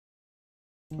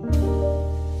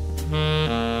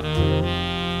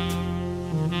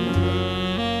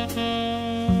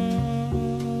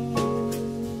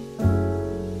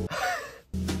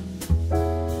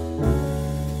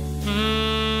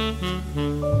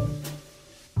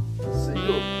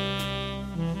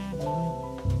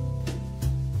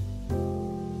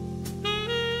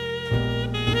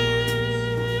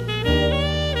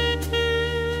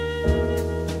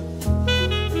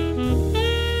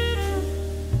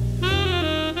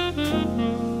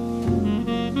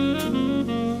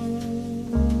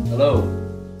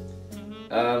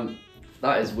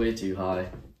is way too high.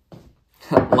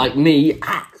 Like me.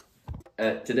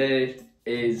 Today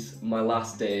is my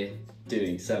last day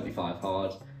doing 75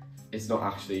 hard. It's not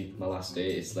actually my last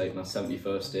day, it's like my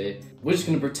 71st day. We're just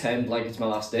gonna pretend like it's my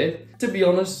last day. To be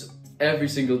honest, every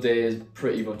single day has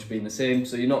pretty much been the same,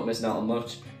 so you're not missing out on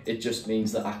much. It just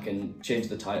means that I can change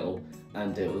the title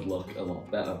and it would look a lot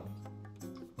better.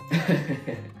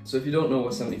 So if you don't know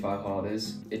what 75 hard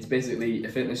is, it's basically a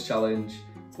fitness challenge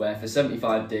where for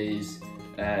 75 days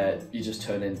you just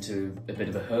turn into a bit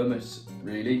of a hermit,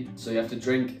 really. So you have to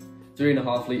drink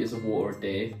 3.5 litres of water a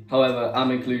day. However,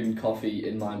 I'm including coffee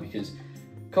in mine because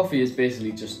coffee is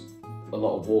basically just a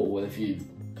lot of water with a few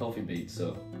coffee beans,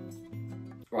 so.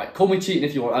 Right, call me cheating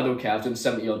if you want, I don't care, I've done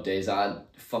 70 odd days,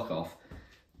 fuck off.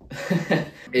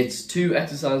 It's 2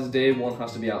 exercises a day, 1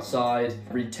 has to be outside,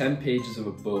 read 10 pages of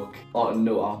a book,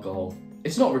 no alcohol.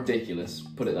 It's not ridiculous,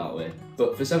 put it that way.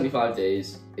 But for 75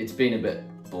 days, it's been a bit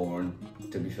boring,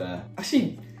 to be fair.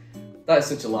 Actually, that is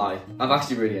such a lie. I've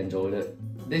actually really enjoyed it.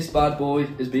 This bad boy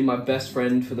has been my best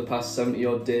friend for the past 70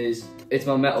 odd days. It's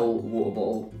my metal water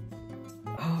bottle.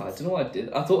 Oh, I don't know what I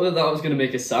did. I thought that was going to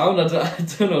make a sound, I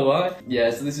don't know why.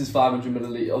 Yeah, so this is 500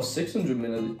 millilitres, or 600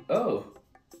 millilitres, oh.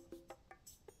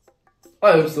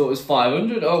 I always thought it was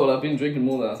 500. Oh, well, I've been drinking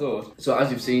more than I thought. So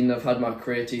as you've seen, I've had my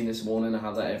creatine this morning. I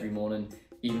have that every morning,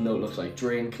 even though it looks like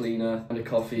drain cleaner, and a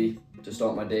coffee to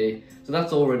start my day. So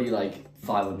that's already like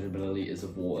 500 millilitres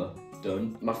of water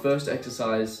done. My first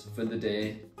exercise for the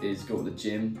day is go to the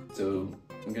gym. So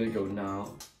I'm gonna go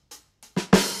now.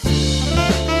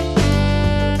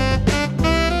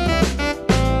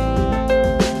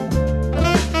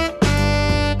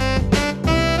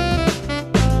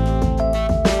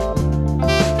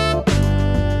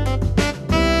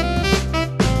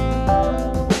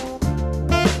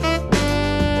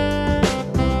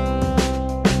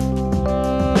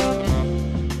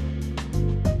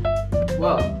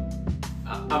 Well,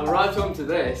 I've arrived home to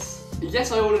this.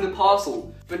 Yes, I ordered a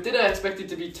parcel, but did I expect it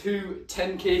to be 2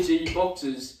 10 kg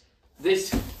boxes this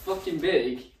fucking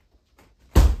big?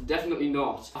 Definitely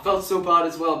not. I felt so bad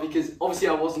as well because obviously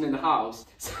I wasn't in the house.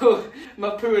 So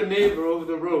my poor neighbour over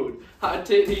the road had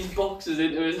to take these boxes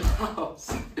into his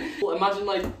house. Well, imagine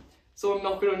like someone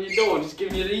knocking on your door and just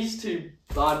giving you these 2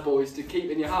 bad boys to keep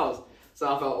in your house. So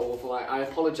I felt awful, I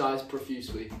apologise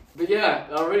profusely. But yeah,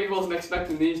 I really wasn't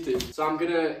expecting these 2. So I'm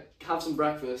gonna have some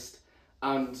breakfast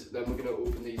and then we're gonna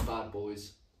open these bad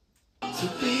boys. To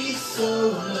be so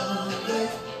lonely.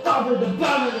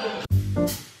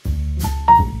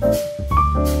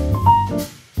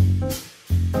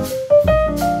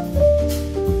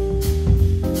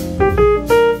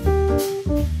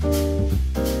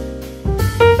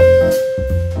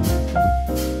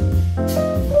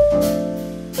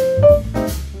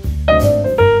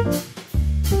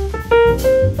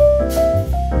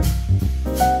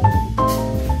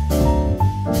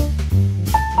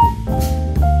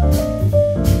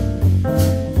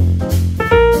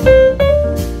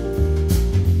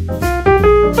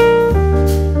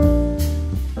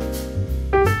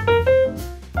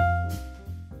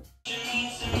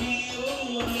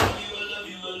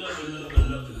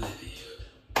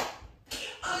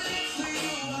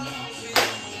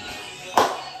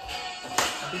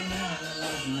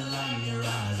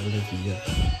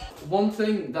 One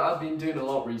thing that I've been doing a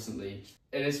lot recently,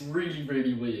 and it's really,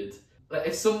 really weird. Like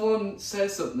if someone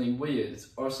says something weird,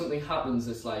 or something happens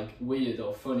that's like weird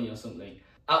or funny or something,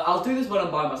 I'll do this when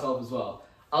I'm by myself as well.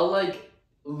 I'll like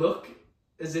look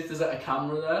as if there's like a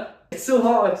camera there. It's so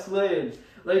hard to explain.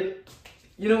 Like,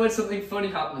 you know when something funny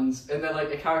happens and then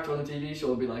like a character on a TV show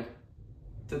will be like,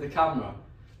 to the camera.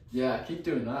 Yeah, I keep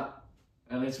doing that.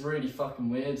 And it's really fucking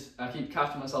weird. I keep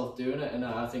catching myself doing it and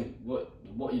I think, what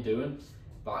are you doing?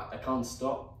 But I can't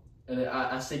stop. And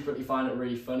I secretly find it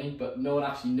really funny, but no one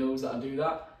actually knows that I do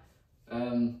that.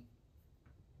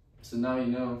 So now you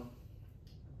know.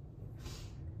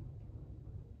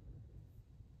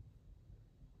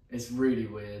 It's really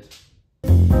weird.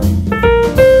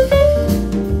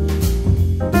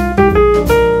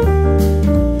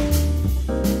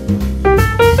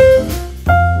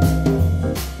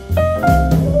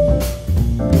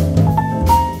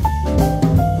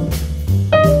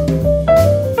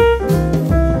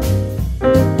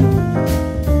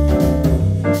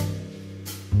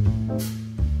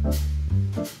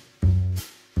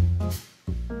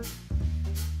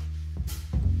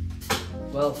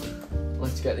 Well,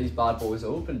 let's get these bad boys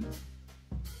open.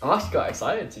 I'm actually quite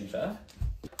excited, to be fair.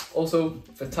 Also,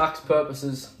 for tax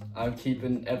purposes, I'm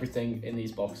keeping everything in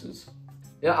these boxes.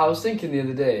 Yeah, I was thinking the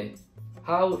other day,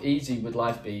 how easy would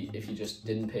life be if you just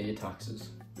didn't pay your taxes?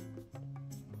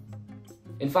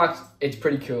 In fact, it's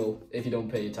pretty cool if you don't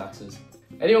pay your taxes.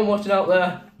 Anyone watching out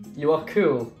there, you are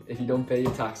cool if you don't pay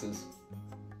your taxes.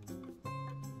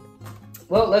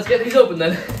 Well, let's get these open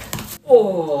then.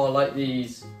 Oh, I like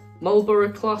these.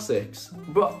 Marlboro Classics.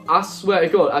 But I swear to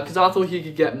God, because I thought you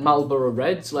could get Marlboro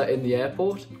Reds like in the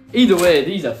airport. Either way,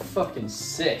 these are fucking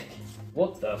sick.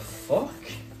 What the fuck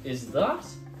is that?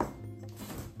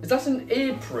 Is that an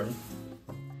apron?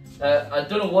 I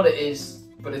don't know what it is,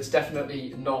 but it's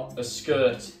definitely not a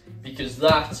skirt, because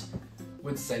that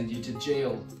would send you to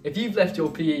jail. If you've left your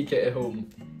PE kit at home,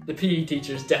 the PE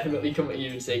teachers definitely come at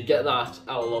you and say, get that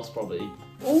out of lost property.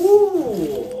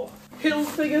 Ooh,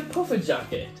 Hilfiger puffer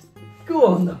jacket. Go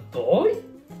on the boy.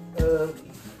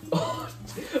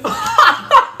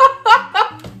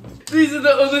 These are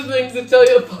the other things that tell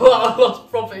you about lost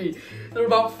property. They're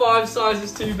about 5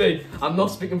 sizes too big. I'm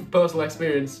not speaking from personal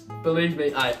experience. Believe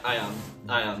me, I am.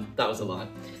 That was a lie.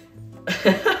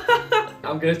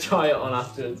 I'm gonna try it on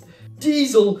afterwards.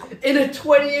 Diesel in a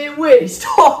 28 waist.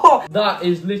 That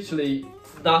is literally,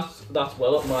 that's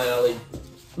well up my alley.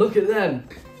 Look at them.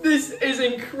 This is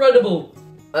incredible.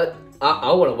 I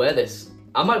want to wear this.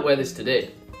 I might wear this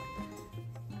today.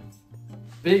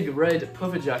 Big red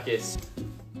puffer jackets.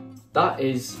 That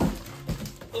is...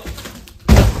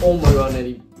 Oh my God,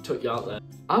 nearly took you out there.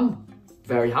 I'm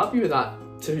very happy with that,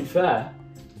 to be fair.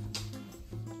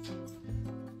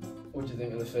 What do you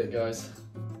think of the fit, guys?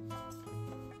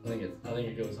 I think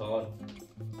it goes hard.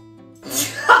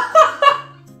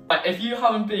 If you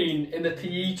haven't been in the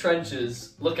PE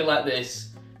trenches looking like this,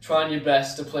 trying your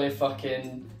best to play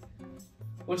fucking,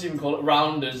 what do you even call it,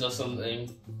 rounders or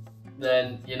something,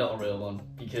 then you're not a real one.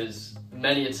 Because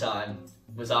many a time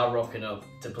was I rocking up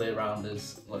to play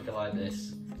rounders looking like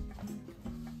this.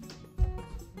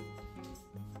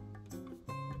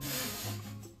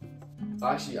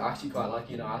 I actually quite like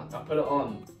it, you know, I put it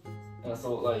on and I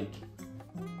thought like,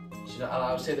 you know,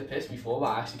 I was saying the piss before, but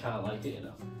I actually kind of like it, you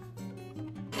know.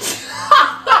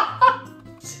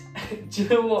 Do you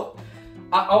know what?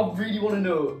 I really want to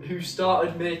know who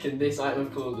started making this item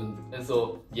of clothing and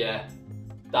thought, yeah,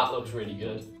 that looks really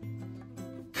good.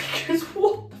 Because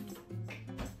what the fuck?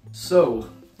 So,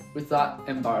 with that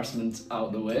embarrassment out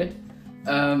of the way,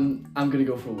 I'm going to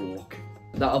go for a walk.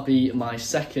 That'll be my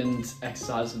second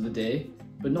exercise of the day,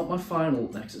 but not my final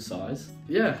exercise.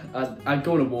 Yeah, I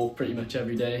go on a walk pretty much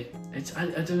every day. I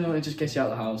don't know, it just gets you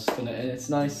out of the house, doesn't it? And it's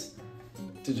nice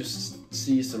to just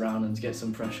see your surroundings, get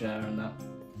some fresh air and that,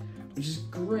 which is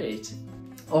great.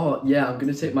 Oh yeah, I'm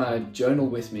gonna take my journal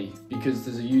with me because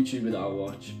there's a YouTuber that I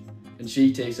watch and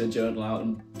she takes her journal out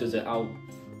and does it out,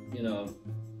 you know,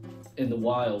 in the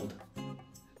wild.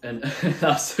 And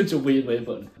that's such a weird way of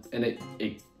putting it. And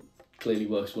it clearly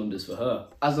works wonders for her.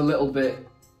 As a little bit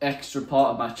extra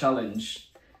part of my challenge,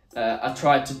 I've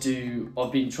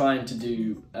been trying to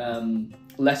do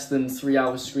less than 3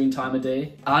 hours screen time a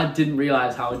day. I didn't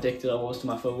realise how addicted I was to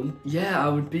my phone. Yeah, I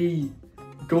would be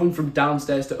going from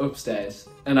downstairs to upstairs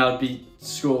and I would be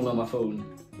scrolling on my phone.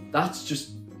 That's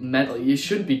just mental. You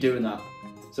shouldn't be doing that.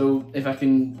 So if I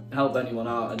can help anyone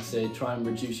out, I'd say try and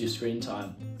reduce your screen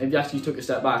time. If you actually took a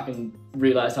step back and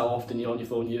realised how often you're on your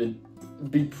phone, you'd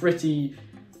be pretty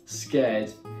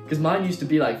scared. Because mine used to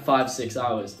be like 5-6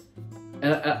 hours.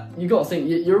 And you got to think,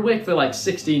 you're awake for like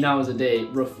 16 hours a day,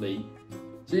 roughly.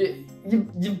 So you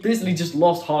basically just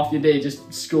lost half your day just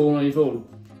scrolling on your phone.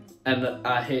 And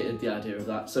I hated the idea of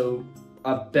that. So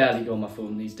I barely go on my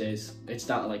phone these days. It's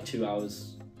down to like 2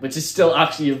 hours, which is still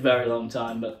actually a very long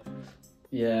time, but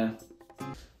yeah.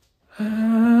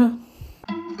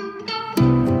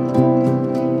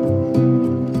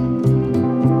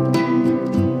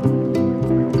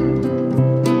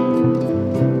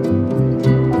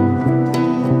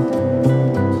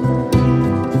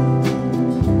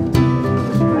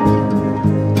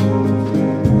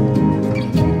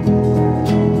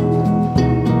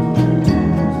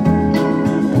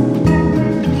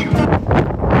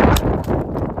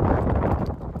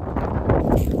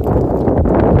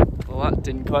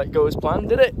 Didn't quite go as planned,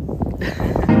 did it?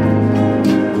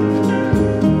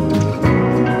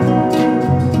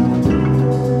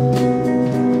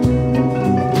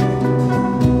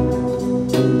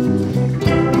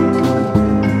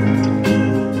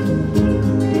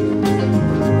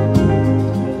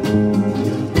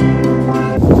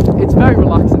 It's very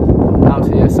relaxing out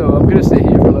here, so I'm going to stay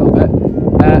here for a little bit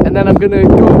and then I'm going to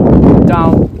go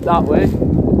down that way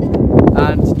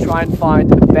and try and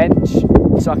find a bench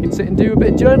so I can sit and do a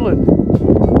bit of journaling,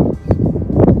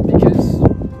 because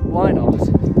why not?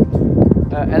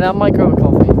 And I might grab a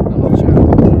coffee, I'm not sure.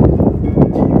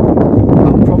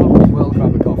 I probably will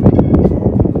grab a coffee.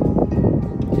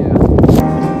 Yeah.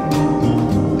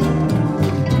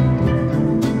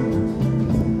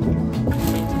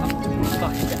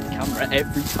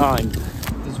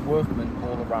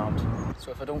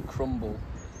 if I don't crumble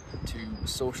to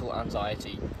social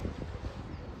anxiety,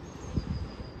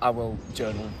 I will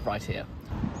journal right here.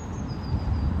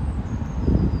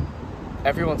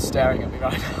 Everyone's staring at me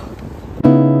right now.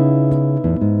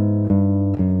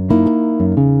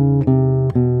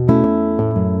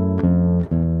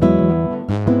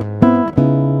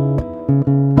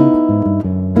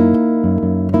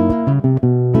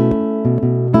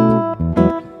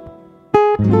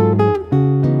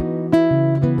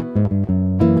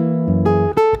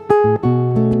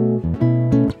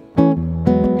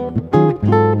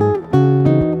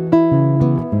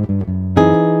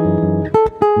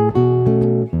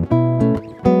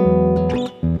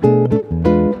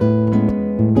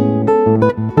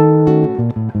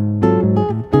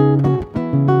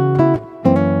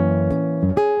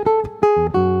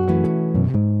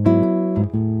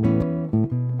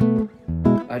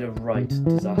 I had a right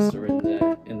disaster in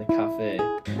the cafe.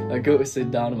 I go to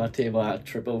sit down at my table, I had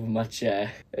to trip over my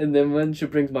chair. And then when she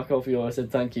brings my coffee over, I said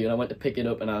thank you, and I went to pick it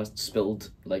up and I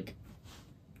spilled like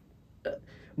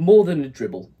more than a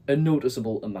dribble, a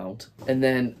noticeable amount. And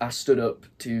then I stood up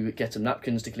to get some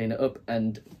napkins to clean it up,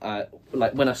 and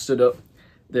when I stood up,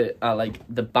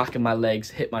 the back of my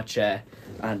legs hit my chair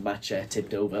and my chair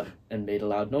tipped over and made a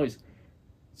loud noise.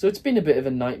 So it's been a bit of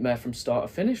a nightmare from start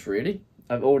to finish, really.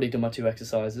 I've already done my 2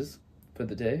 exercises for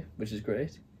the day, which is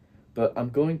great, but I'm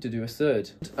going to do a third.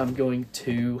 I'm going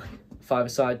to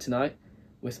five-a-side tonight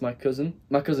with my cousin.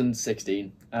 My cousin's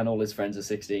 16 and all his friends are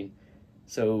 16,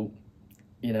 so,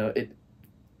 you know,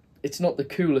 it's not the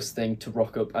coolest thing to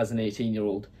rock up as an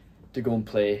 18-year-old to go and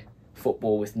play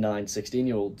football with 9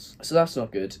 16-year-olds. So that's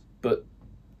not good, but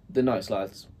they're nice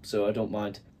lads, so I don't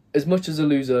mind. As much as a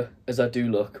loser as I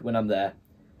do look when I'm there,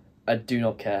 I do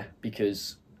not care,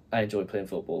 because I enjoy playing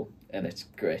football and it's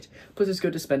great. Plus it's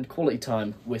good to spend quality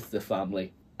time with the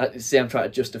family. See, I'm trying to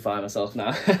justify myself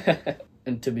now.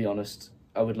 And to be honest,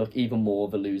 I would look even more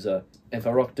of a loser if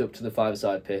I rocked up to the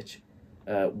five-a-side pitch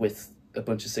with a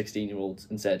bunch of 16-year-olds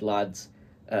and said, lads,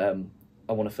 I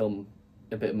want to film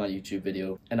a bit of my YouTube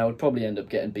video. And I would probably end up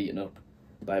getting beaten up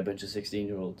by a bunch of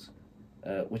 16-year-olds,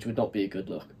 which would not be a good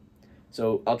look.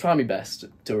 So I'll try my best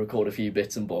to record a few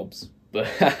bits and bobs, but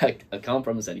I can't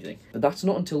promise anything. But that's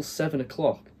not until 7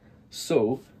 o'clock.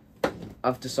 So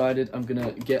I've decided I'm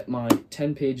gonna get my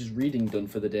 10 pages reading done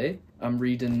for the day. I'm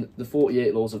reading The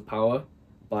 48 Laws of Power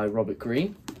by Robert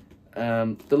Greene.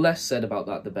 The less said about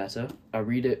that, the better. I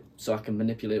read it so I can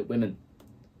manipulate women.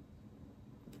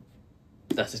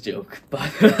 That's a joke, but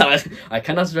I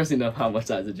cannot stress enough how much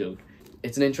that's a joke.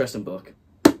 It's an interesting book.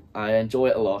 I enjoy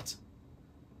it a lot,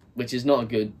 which is not a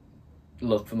good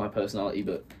look for my personality,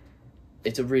 but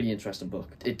it's a really interesting book.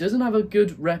 It doesn't have a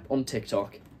good rep on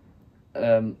TikTok,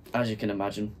 as you can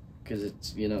imagine, because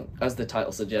it's, you know, as the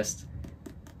title suggests,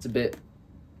 it's a bit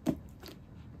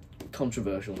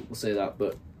controversial, we'll say that,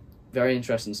 but very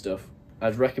interesting stuff.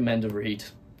 I'd recommend a read.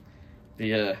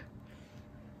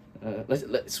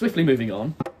 Let's swiftly moving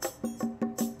on.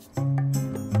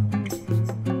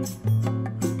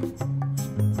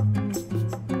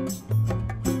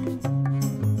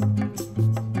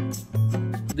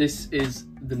 This is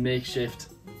the makeshift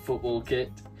football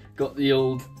kit. Got the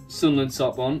old Sunderland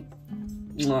top on.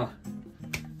 Mwah.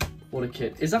 What a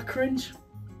kit. Is that cringe?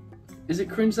 Is it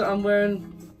cringe that I'm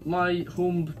wearing my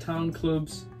hometown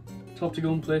club's top to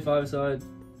go and play five-a-side?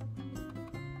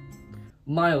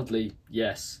 Mildly,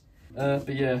 yes.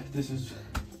 But yeah, this is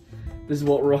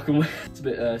what we're rocking with. It's a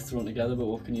bit thrown together, but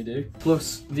what can you do?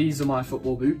 Plus, these are my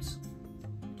football boots.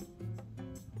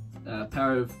 A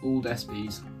pair of old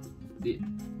SBs.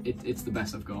 It's the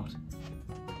best I've got.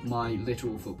 My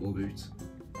literal football boots.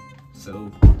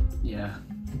 So, yeah.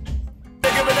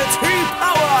 Give it a team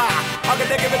power. I'm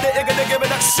gonna give it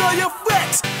a show your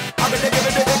flex. I'm gonna give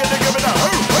it a I'm gonna give it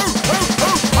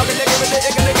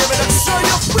a show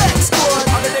your flex.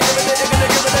 I'm gonna give it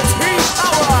a team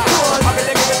power. I'm gonna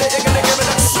give it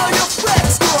a show your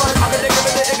flex. I'm gonna give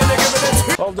it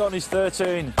a Hold on, he's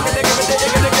 13. I'm gonna give it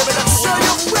a show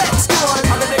your flex.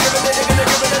 I'm gonna give it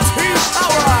a team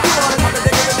power. I'm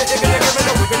gonna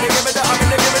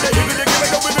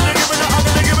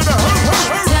give it a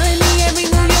Telling me every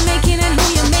move you're making and who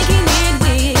you're making it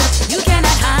with. You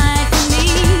cannot hide from me.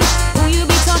 Who you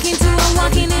be talking to and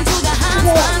walking into the hot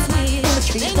spots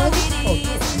with. They know it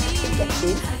is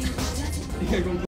me.